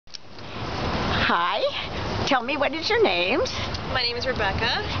Tell me, what is your names? My name is Rebecca.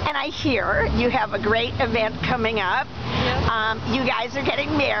 And I hear you have a great event coming up. Yeah. You guys are getting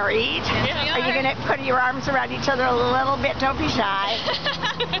married. Yeah. Are you going to put your arms around each other a little bit? Don't be shy.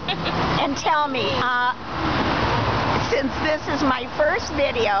 And tell me, since this is my first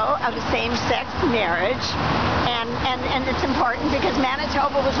video of same-sex marriage, and it's important because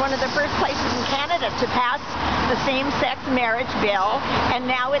Manitoba was one of the first places in Canada to pass the same-sex marriage bill, and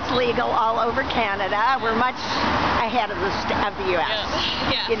now it's legal all over Canada. We're much ahead of the U.S.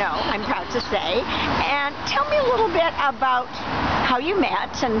 Yeah. You know, I'm proud to say. And tell me a little bit about how you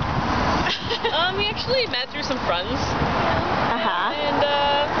met and. We actually met through some friends. And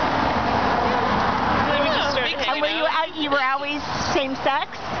then we just started hanging out. You were always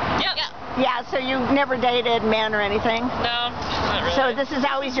same-sex? Yeah. Yeah, so you never dated men or anything? No, not really. So this is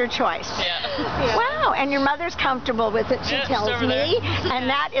always your choice? Yeah. Wow, and your mother's comfortable with it, she tells me, and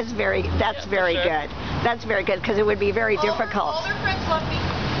that's very good. That's very good, because it would be very difficult. All their friends love me.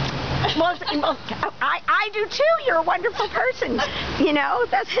 Well, I do too. You're a wonderful person. You know,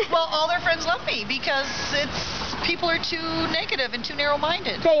 well, all their friends love me because people are too negative and too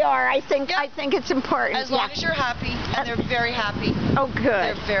narrow-minded. They are. I think it's important. As long as you're happy, and they're very happy. Oh, good.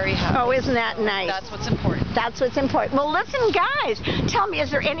 They're very happy. Oh, isn't that nice? That's what's important. That's what's important. Well, listen, guys. Tell me, is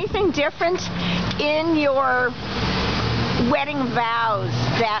there anything different in your wedding vows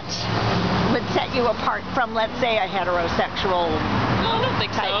that would set you apart from, let's say, a heterosexual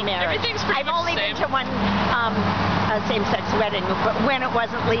type marriage? Everything's pretty I've only been to one same-sex wedding, but when it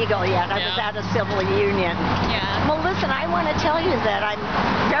wasn't legal yet. I was at a civil union. Yeah. Well, listen, I want to tell you that I'm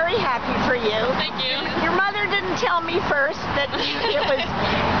very happy for you. Thank you. Your mother didn't tell me first that it was.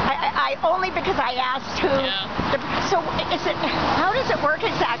 I only because I asked who. Yeah. So is it? How does it work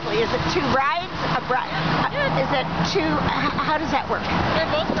exactly? Is it two brides? A bride? Is it two? How does that work? We're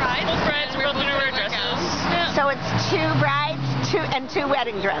both brides. Both brides. We're both going to wear dresses. Yeah. So it's two brides, two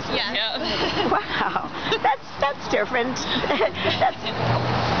wedding dresses. Yeah. Wow, that's different.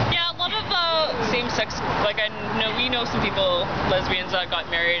 Yeah, a lot of same-sex. Like we know some people, lesbians that got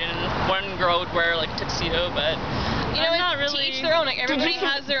married, and one girl would wear like a tuxedo, but. You know, not really. To each their own. Like everybody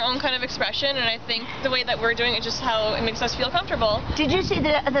has their own kind of expression, and I think the way that we're doing it, just how it makes us feel comfortable. Did you see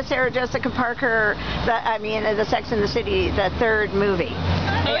the Sarah Jessica Parker? The Sex and the City, the third movie.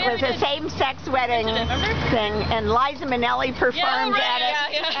 It was a same-sex wedding thing, and Liza Minnelli performed at it.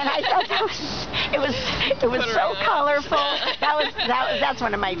 Yeah. And I thought it was so colorful. That's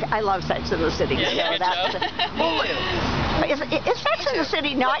one of my. I love Sex and the City. Yeah, so that's is Sex and the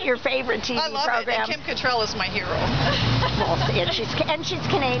City not your favorite TV I love program? it. And Kim Cattrall is my hero. Well, and she's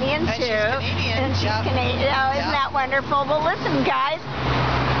Canadian too. And she's Canadian. Oh, isn't that wonderful? Well, listen, guys.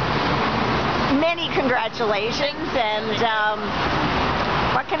 Many congratulations, and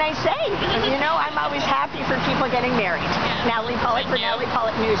what can I say? You know, I'm always happy for people getting married. Natalie Pollock for Natalie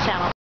Pollock News Channel.